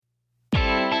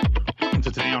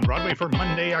Broadway on Broadway for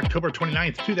Monday, October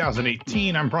 29th,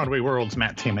 2018. I'm Broadway World's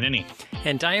Matt Tamanini.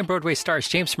 And I am Broadway Stars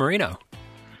James Marino.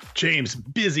 James,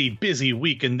 busy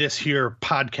week in this here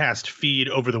podcast feed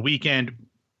over the weekend.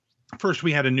 First,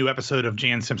 we had a new episode of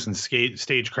Jan Simpson's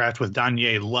Stagecraft with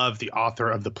Danye Love, the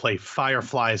author of the play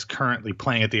Fireflies, currently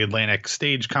playing at the Atlantic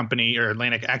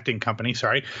Acting Company.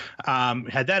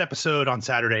 Had that episode on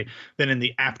Saturday. Then in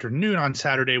the afternoon on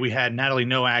Saturday, we had Natalie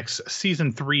Noack's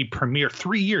season 3 premiere.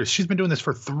 3 years. She's been doing this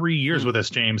for 3 years with us,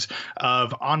 James,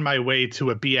 of On My Way to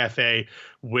a BFA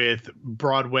with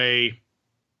Broadway.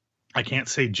 I can't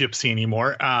say gypsy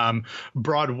anymore.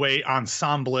 Broadway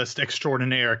ensemblist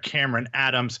extraordinaire Cameron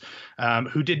Adams,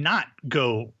 who did not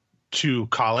go to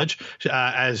college.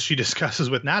 As she discusses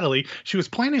with Natalie, she was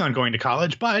planning on going to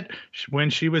college, but when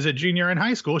she was a junior in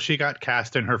high school, she got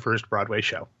cast in her first Broadway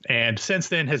show. And since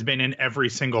then has been in every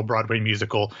single Broadway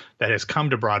musical that has come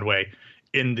to Broadway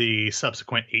in the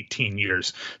subsequent 18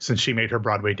 years since she made her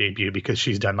Broadway debut, because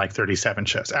she's done like 37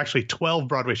 shows, actually 12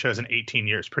 Broadway shows in 18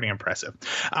 years. Pretty impressive.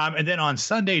 And then on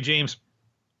Sunday, James,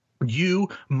 you,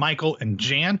 Michael, and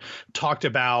Jan talked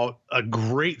about a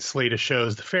great slate of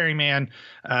shows: The Ferryman,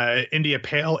 India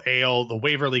Pale Ale, The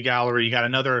Waverly Gallery. You got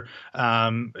another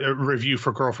review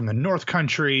for Girl from the North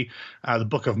Country, The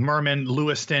Book of Merman,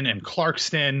 Lewiston and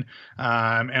Clarkston,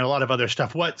 and a lot of other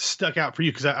stuff. What stuck out for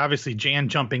you? Because obviously Jan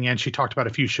jumping in, she talked about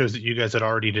a few shows that you guys had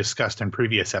already discussed in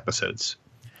previous episodes.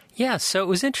 Yeah, so it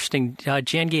was interesting.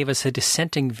 Jan gave us a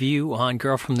dissenting view on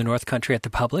Girl from the North Country at the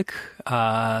Public.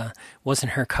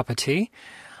 Wasn't her cup of tea.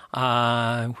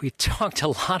 We talked a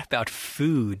lot about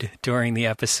food during the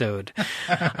episode.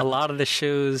 A lot of the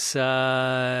shows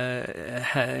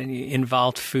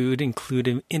involved food,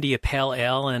 including India Pale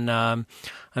Ale and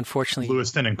unfortunately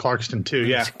Lewiston and Clarkston too.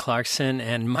 Yeah, Clarkson.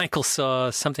 And Michael saw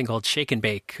something called Shake and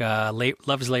Bake,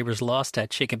 Love's Labor's Lost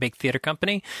at Shake and Bake Theater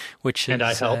Company, which is... And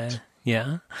I helped.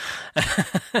 Yeah.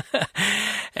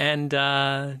 And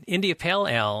India Pale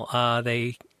Ale,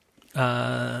 they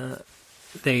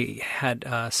had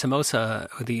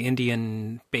samosa, the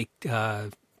Indian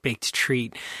baked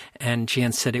treat, and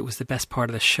Jan said it was the best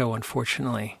part of the show,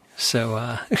 unfortunately. So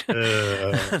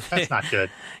that's not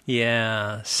good.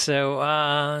 Yeah. So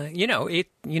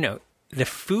the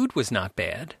food was not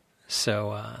bad.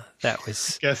 So that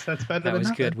was... Guess that's better. That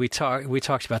was good. We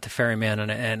talked about The Ferryman,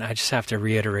 and I just have to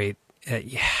reiterate,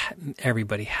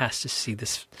 everybody has to see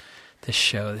this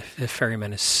show. The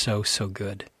Ferryman is so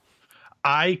good.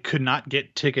 I could not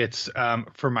get tickets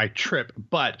for my trip,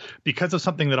 but because of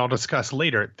something that I'll discuss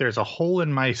later, there's a hole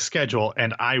in my schedule,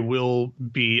 and I will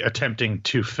be attempting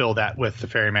to fill that with The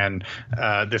Ferryman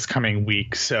this coming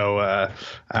week. So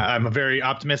I'm a very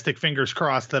optimistic, fingers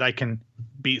crossed, that I can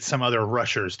beat some other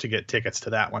rushers to get tickets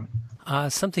to that one.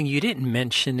 Something you didn't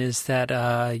mention is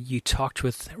that you talked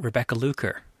with Rebecca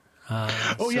Luker.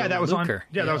 That was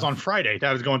on Friday.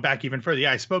 That was going back even further.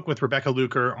 Yeah, I spoke with Rebecca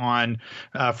Luker on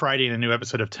Friday in a new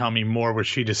episode of Tell Me More, where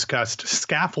she discussed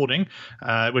Scaffolding,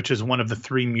 which is one of the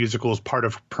 3 musicals part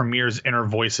of Premiere's Inner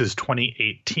Voices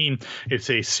 2018. It's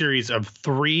a series of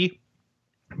 3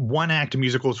 one-act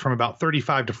musicals from about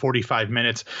 35 to 45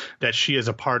 minutes that she is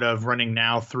a part of, running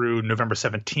now through November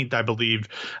 17th, I believe.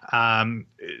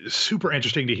 Super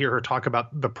interesting to hear her talk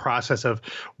about the process of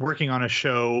working on a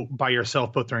show by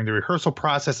yourself, both during the rehearsal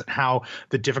process and how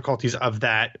the difficulties of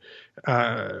that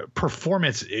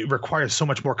performance, it requires so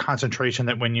much more concentration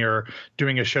than when you're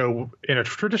doing a show in a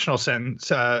traditional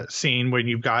sense, scene when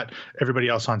you've got everybody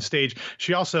else on stage.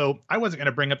 She also, I wasn't going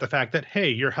to bring up the fact that, hey,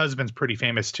 your husband's pretty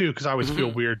famous too, because I always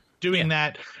feel weird doing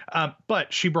that.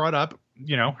 But she brought up,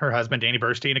 her husband, Danny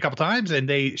Burstein, a couple times, and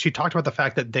she talked about the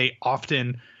fact that they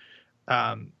often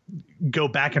go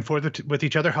back and forth with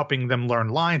each other, helping them learn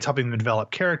lines, helping them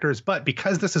develop characters. But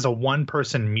because this is a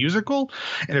one-person musical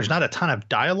and there's not a ton of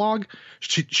dialogue,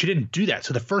 she didn't do that.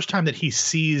 So the first time that he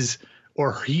sees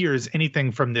or hears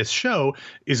anything from this show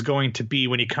is going to be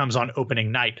when he comes on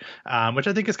opening night, which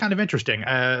I think is kind of interesting.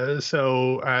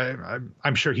 So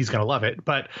I'm sure he's going to love it.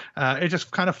 But it's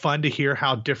just kind of fun to hear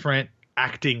how different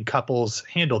acting couples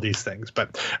handle these things.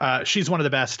 But she's one of the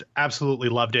best. Absolutely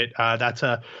loved it. That's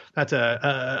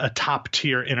a top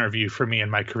tier interview for me in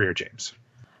my career, James.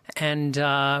 And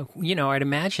I'd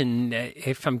imagine,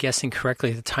 if I'm guessing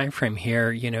correctly, the time frame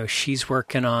here, she's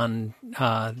working on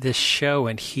this show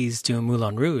and he's doing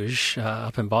Moulin Rouge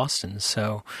up in Boston.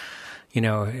 So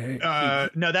no,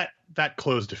 that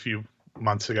closed a few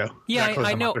months ago. Yeah,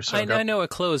 I know. I know it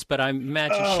closed, but I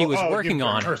imagine she was working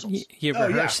on rehearsing,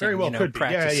 very well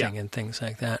practicing and things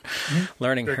like that,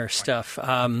 learning her stuff.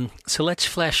 So let's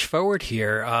flash forward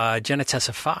here. Jenna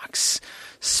Tessa Fox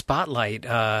Spotlight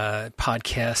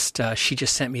podcast. She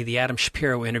just sent me the Adam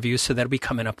Shapiro interview, so that'll be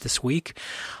coming up this week.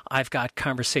 I've got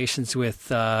conversations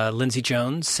with Lindsay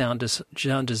Jones, sound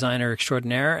designer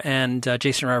extraordinaire, and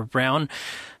Jason Robert Brown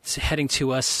is heading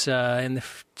to us in the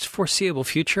foreseeable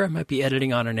future. I might be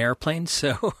editing on an airplane,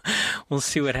 so we'll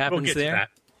see what happens we'll get there. To that.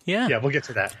 Yeah, we'll get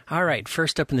to that. All right,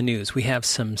 first up in the news, we have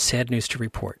some sad news to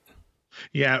report.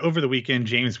 Yeah, over the weekend,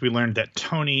 James, we learned that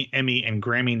Tony, Emmy, and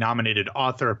Grammy-nominated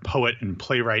author, poet, and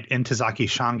playwright Ntozake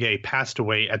Shange passed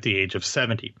away at the age of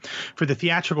 70. For the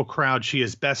theatrical crowd, she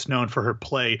is best known for her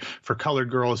play For Colored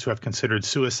Girls Who Have Considered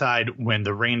Suicide When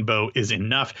the Rainbow Is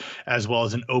Enough, as well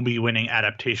as an Obie-winning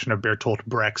adaptation of Bertolt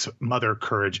Brecht's Mother,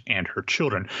 Courage, and Her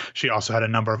Children. She also had a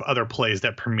number of other plays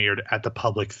that premiered at the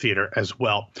Public Theater as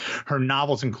well. Her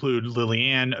novels include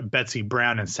Lillian, Betsy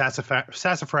Brown, and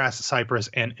Sassafras, Cypress,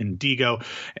 and Indigo,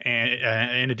 and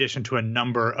in addition to a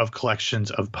number of collections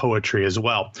of poetry as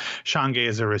well. Shange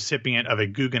is a recipient of a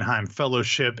Guggenheim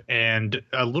Fellowship, and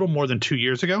a little more than 2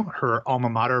 years ago, her alma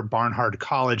mater, Barnard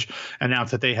College,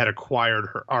 announced that they had acquired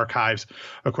her archives.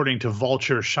 According to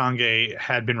Vulture, Shange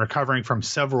had been recovering from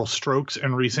several strokes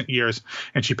in recent years,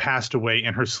 and she passed away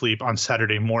in her sleep on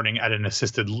Saturday morning at an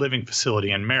assisted living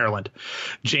facility in Maryland.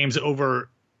 James, over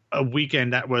a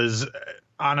weekend that was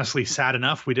honestly sad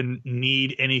enough. We didn't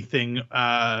need anything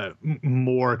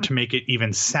more to make it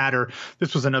even sadder.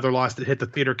 This was another loss that hit the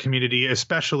theater community,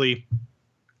 especially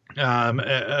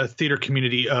a theater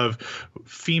community of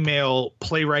female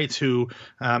playwrights who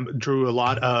drew a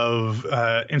lot of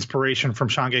inspiration from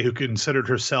Shange, who considered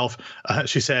herself,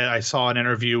 she said, I saw an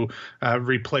interview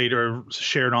replayed or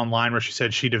shared online where she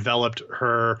said she developed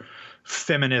her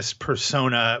feminist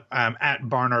persona at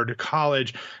Barnard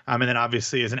College, and then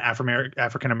obviously as an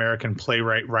African-American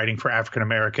playwright writing for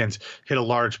African-Americans, hit a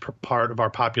large part of our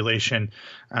population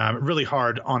really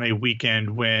hard on a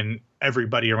weekend when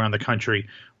everybody around the country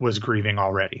was grieving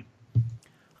already.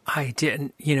 I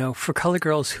didn't, for colored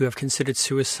girls who have considered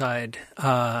suicide,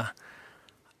 I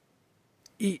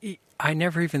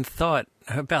never even thought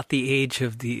about the age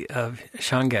of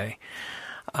Shange.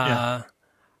 Yeah.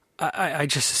 I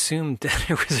just assumed that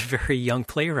it was a very young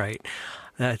playwright.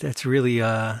 That's really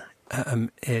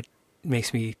it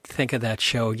makes me think of that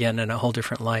show again in a whole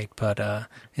different light. But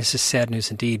it's just sad news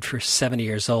indeed. For 70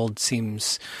 years old,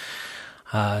 seems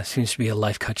to be a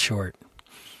life cut short.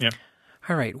 Yeah.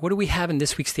 All right. What do we have in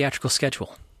this week's theatrical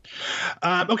schedule?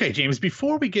 Okay, James,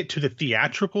 before we get to the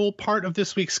theatrical part of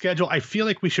this week's schedule, I feel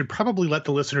like we should probably let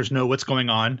the listeners know what's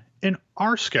going on in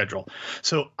our schedule.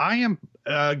 So I am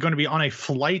going to be on a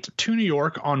flight to New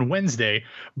York on Wednesday,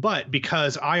 but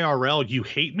because IRL, you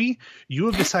hate me, you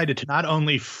have decided to not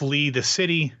only flee the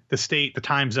city, the state, the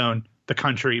time zone, the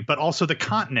country, but also the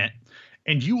continent.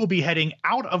 And you will be heading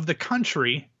out of the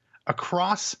country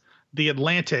across the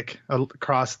Atlantic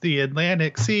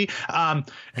Sea. And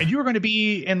you were going to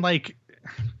be in like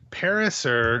Paris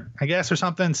or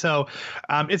something. So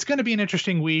it's going to be an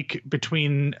interesting week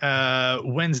between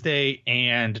Wednesday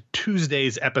and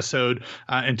Tuesday's episode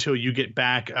until you get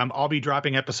back. I'll be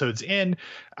dropping episodes in.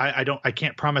 I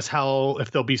can't promise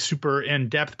if they'll be super in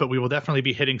depth, but we will definitely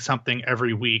be hitting something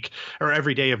every week or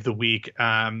every day of the week.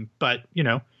 But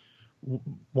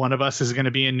one of us is going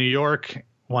to be in New York.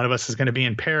 One of us is going to be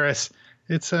in Paris.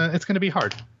 It's going to be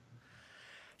hard.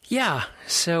 Yeah.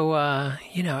 So, I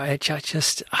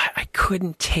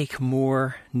couldn't take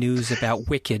more news about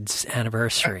Wicked's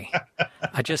anniversary.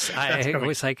 I just had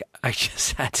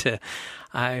to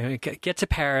get to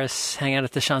Paris, hang out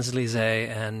at the Champs-Élysées,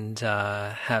 and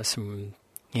have some,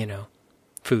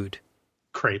 food.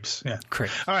 Crepes. Yeah.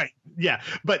 Crepes. All right. Yeah.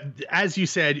 But as you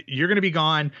said, you're going to be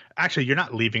gone. Actually, you're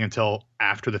not leaving until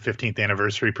after the 15th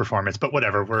anniversary performance, but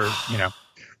whatever. We're,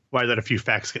 why let a few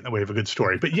facts get in the way of a good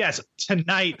story? But yes,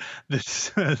 tonight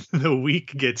the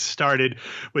week gets started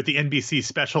with the NBC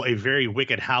special, A Very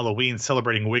Wicked Halloween,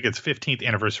 celebrating Wicked's 15th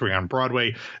anniversary on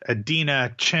Broadway.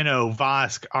 Adina, Chino,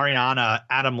 Vosk, Ariana,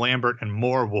 Adam Lambert, and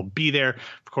more will be there.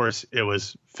 Of course, it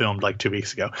was filmed like 2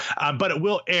 weeks ago, but it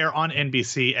will air on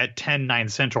NBC at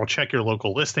 10/9 Central. Check your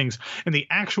local listings. And the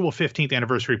actual 15th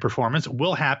anniversary performance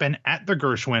will happen at the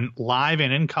Gershwin, live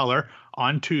and in color,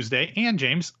 on Tuesday. And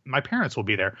James, my parents will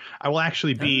be there. I will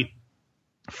actually be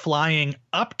flying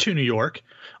up to New York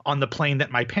on the plane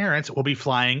that my parents will be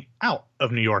flying out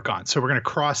of New York on. So we're going to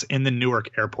cross in the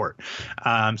Newark airport.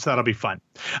 So that'll be fun.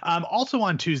 Also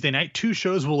on Tuesday night, 2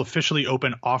 shows will officially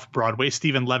open off Broadway: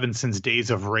 Stephen Levinson's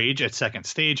Days of Rage at Second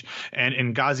Stage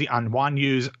and Ngozi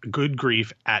Anwanyu's Good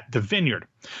Grief at the Vineyard.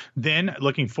 Then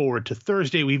looking forward to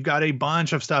Thursday, we've got a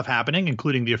bunch of stuff happening,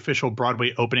 including the official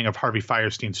Broadway opening of Harvey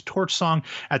Firestein's Torch Song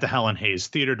at the Helen Hayes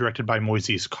Theater, directed by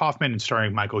Moises Kaufman and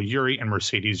starring Michael Urie and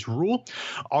Mercedes Ruehl.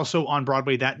 Also on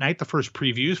Broadway that night, the first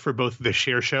previews for both The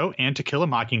Cher Show and To Kill a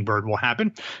Mockingbird will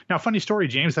happen. Now, funny story,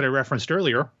 James, that I referenced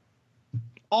earlier.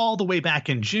 All the way back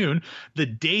in June, the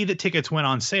day that tickets went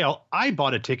on sale, I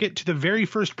bought a ticket to the very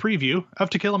first preview of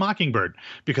To Kill a Mockingbird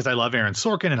because I love Aaron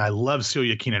Sorkin and I love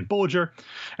Celia Keenan-Bolger.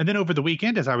 And then over the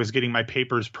weekend, as I was getting my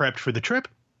papers prepped for the trip,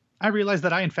 I realized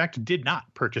that I, in fact, did not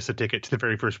purchase a ticket to the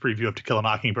very first preview of To Kill a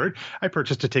Mockingbird. I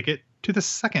purchased a ticket to the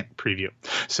second preview.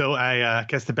 So I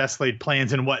guess the best laid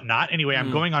plans and whatnot. Anyway,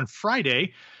 I'm going on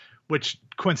Friday, which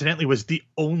coincidentally was the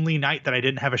only night that I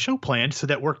didn't have a show planned. So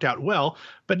that worked out well.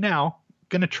 But now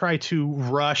going to try to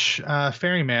rush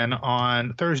Ferryman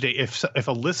on Thursday. If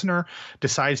a listener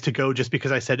decides to go just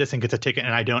because I said this and gets a ticket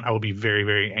and I don't, I will be very,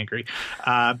 very angry.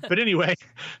 But anyway,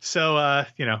 so,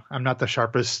 I'm not the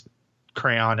sharpest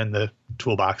crayon in the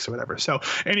toolbox or whatever. So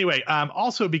anyway,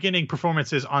 also beginning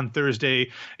performances on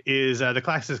Thursday is the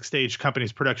Classic Stage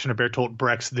Company's production of Bertolt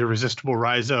Brecht's The Irresistible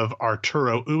Rise of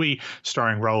Arturo Ui,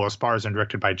 starring Raul Esparza and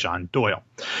directed by John Doyle.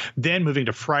 Then moving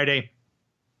to Friday,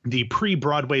 the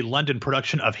pre-Broadway London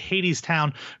production of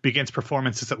Hadestown begins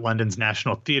performances at London's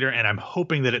National Theatre, and I'm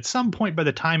hoping that at some point by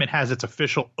the time it has its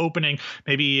official opening,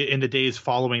 maybe in the days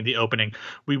following the opening,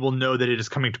 we will know that it is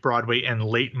coming to Broadway in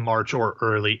late March or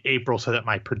early April so that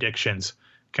my predictions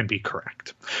can be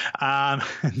correct.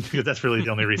 Because that's really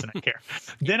the only reason I care.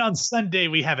 Then on Sunday,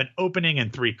 we have an opening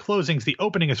and 3 closings. The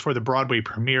opening is for the Broadway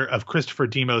premiere of Christopher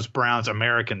Demos Brown's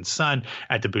American Son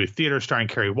at the Booth Theater, starring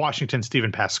Kerry Washington,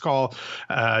 Stephen Pascal,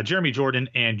 Jeremy Jordan,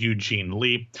 and Eugene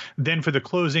Lee. Then for the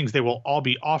closings, they will all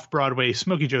be off Broadway: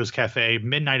 Smokey Joe's Cafe,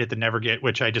 Midnight at the Neverget,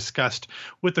 which I discussed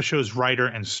with the show's writer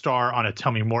and star on a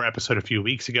Tell Me More episode a few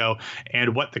weeks ago,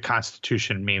 and What the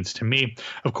Constitution Means to Me.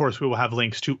 Of course, we will have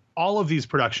links to all of these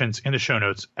productions in the show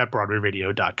notes at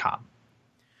BroadwayRadio.com.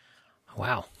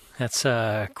 Wow. That's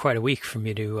quite a week for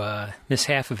me to miss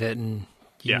half of it and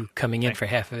you coming in for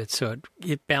half of it. So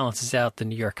it balances out the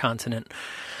New York continent.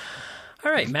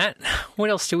 All right, Matt,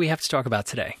 what else do we have to talk about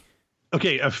today?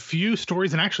 Okay, a few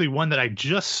stories, and actually one that I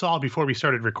just saw before we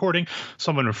started recording.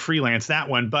 Someone would freelance that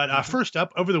one. But first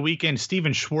up, over the weekend,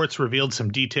 Stephen Schwartz revealed some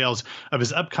details of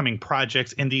his upcoming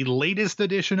projects in the latest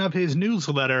edition of his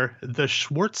newsletter, The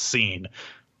Schwartz Scene.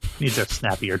 Needs a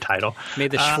snappier title. May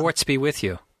the Schwartz be with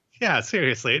you. Yeah,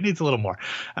 seriously, it needs a little more.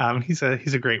 He's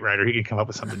a great writer. He can come up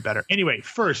with something better. Anyway,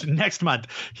 first, next month,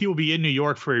 he will be in New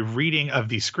York for a reading of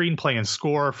the screenplay and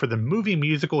score for the movie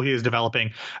musical he is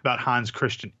developing about Hans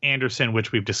Christian Andersen,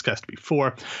 which we've discussed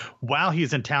before. While he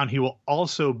is in town, he will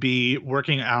also be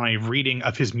working on a reading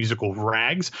of his musical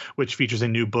Rags, which features a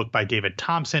new book by David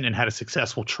Thompson and had a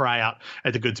successful tryout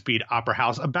at the Goodspeed Opera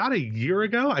House about a year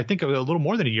ago. I think a little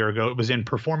more than a year ago. It was in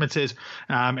performances,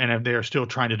 and they're still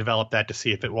trying to develop that to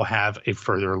see if it will have a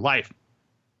further life.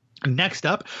 Next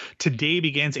up, today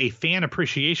begins a fan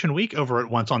appreciation week over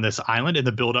at Once on This Island in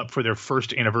the build-up for their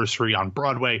first anniversary on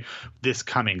Broadway this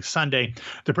coming Sunday.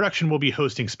 The production will be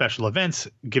hosting special events,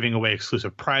 giving away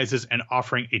exclusive prizes, and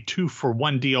offering a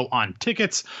 2-for-1 deal on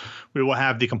tickets. We will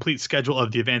have the complete schedule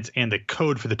of the events and the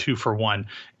code for the 2-for-1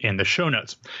 in the show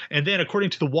notes. And then, according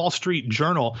to the Wall Street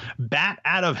Journal, Bat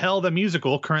Out of Hell, the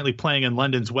musical, currently playing in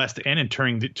London's West End and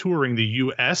touring the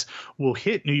U.S., will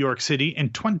hit New York City in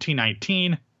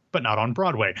 2019. But not on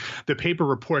Broadway. The paper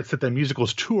reports that the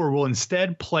musical's tour will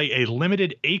instead play a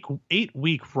limited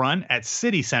 8-week run at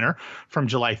City Center from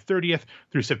July 30th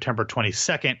through September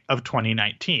 22nd of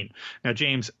 2019. Now,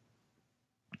 James,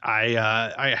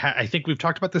 I think we've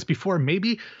talked about this before,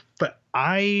 maybe, but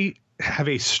I have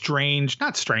a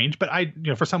not strange, but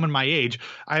for someone my age,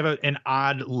 I have an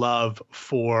odd love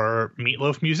for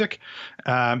Meatloaf music.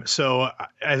 So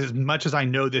as much as I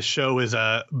know this show is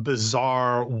a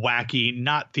bizarre, wacky,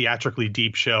 not theatrically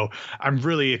deep show, I'm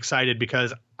really excited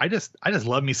because I just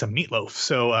love me some Meatloaf.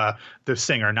 So the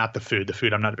singer, not the food. The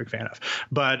food I'm not a big fan of.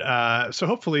 But so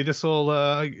hopefully this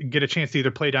will get a chance to either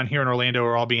play down here in Orlando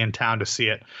or I'll be in town to see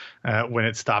it when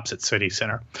it stops at City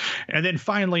Center. And then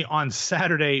finally on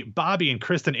Saturday, Bobby and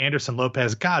Kristen Anderson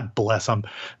Lopez, God bless them,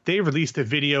 they released a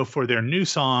video for their new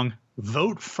song,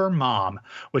 Vote for Mom,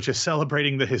 which is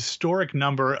celebrating the historic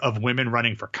number of women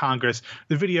running for Congress.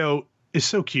 The video is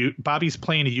so cute. Bobby's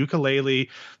playing a ukulele.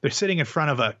 They're sitting in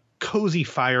front of a cozy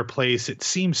fireplace. It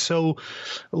seems so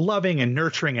loving and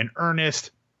nurturing and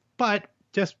earnest. But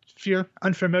just if you're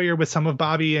unfamiliar with some of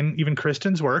Bobby and even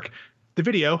Kristen's work, the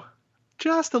video,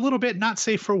 just a little bit not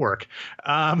safe for work.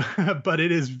 But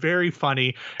it is very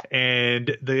funny.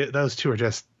 And those two are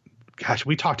just, gosh,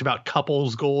 we talked about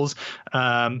couples goals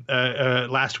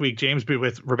last week, James,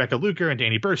 with Rebecca Luker and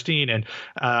Danny Burstein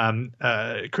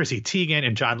and Chrissy Teigen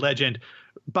and John Legend.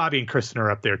 Bobby and Kristen are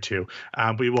up there too.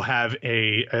 We will have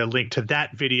a link to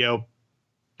that video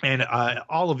and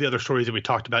all of the other stories that we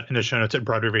talked about in the show notes at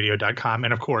BroadwayRadio.com.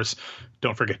 And of course,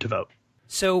 don't forget to vote.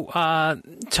 So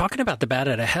talking about the Bat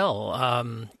Out of Hell,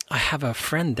 I have a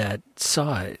friend that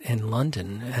saw it in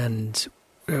London and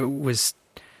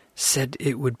said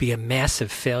it would be a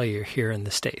massive failure here in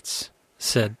the States.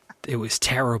 Said it was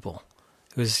terrible.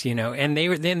 It was, and they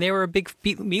were a big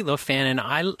Meatloaf fan, and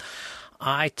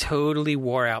I totally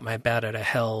wore out my Bat Out of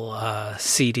Hell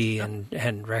CD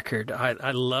and record.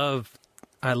 I love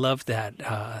that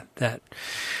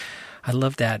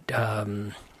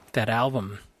that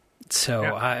album. So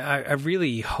yeah. I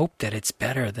really hope that it's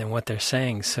better than what they're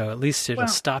saying. So at least it'll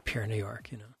stop here in New York.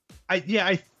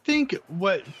 I think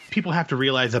what people have to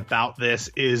realize about this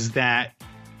is that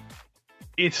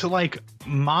it's like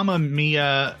Mamma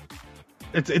Mia.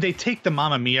 They take the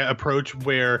Mamma Mia approach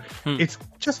where it's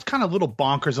just kind of a little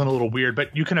bonkers and a little weird,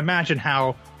 but you can imagine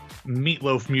how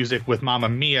Meatloaf music with Mamma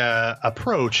Mia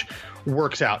approach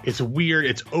works out. It's weird.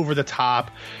 It's over the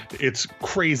top. It's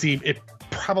crazy. It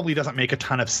probably doesn't make a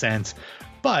ton of sense,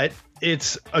 but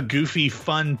it's a goofy,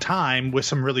 fun time with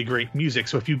some really great music.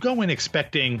 So if you go in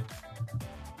expecting,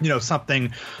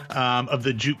 something of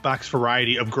the jukebox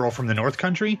variety of Girl from the North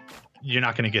Country, you're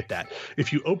not going to get that.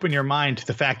 If you open your mind to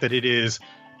the fact that it is,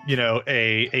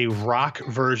 a rock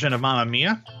version of Mamma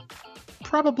Mia,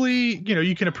 probably,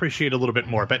 you can appreciate a little bit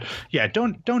more. But yeah,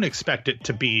 don't expect it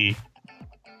to be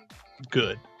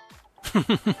good.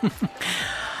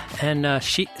 And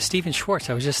Stephen Schwartz,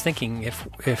 I was just thinking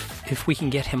if we can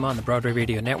get him on the Broadway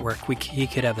Radio Network, he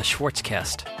could have the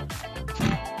Schwartzcast.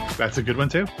 That's a good one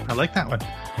too. I like that one.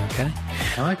 Okay.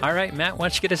 All right, Matt, why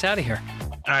don't you get us out of here?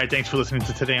 All right, thanks for listening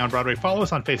to Today on Broadway. Follow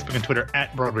us on Facebook and Twitter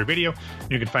at Broadway Radio.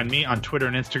 You can find me on Twitter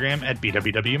and Instagram at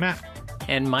BWWMatt.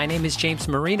 And my name is James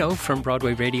Marino from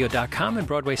BroadwayRadio.com and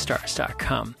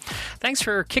BroadwayStars.com. Thanks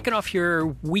for kicking off your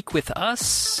week with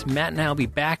us. Matt and I will be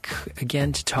back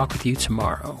again to talk with you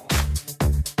tomorrow.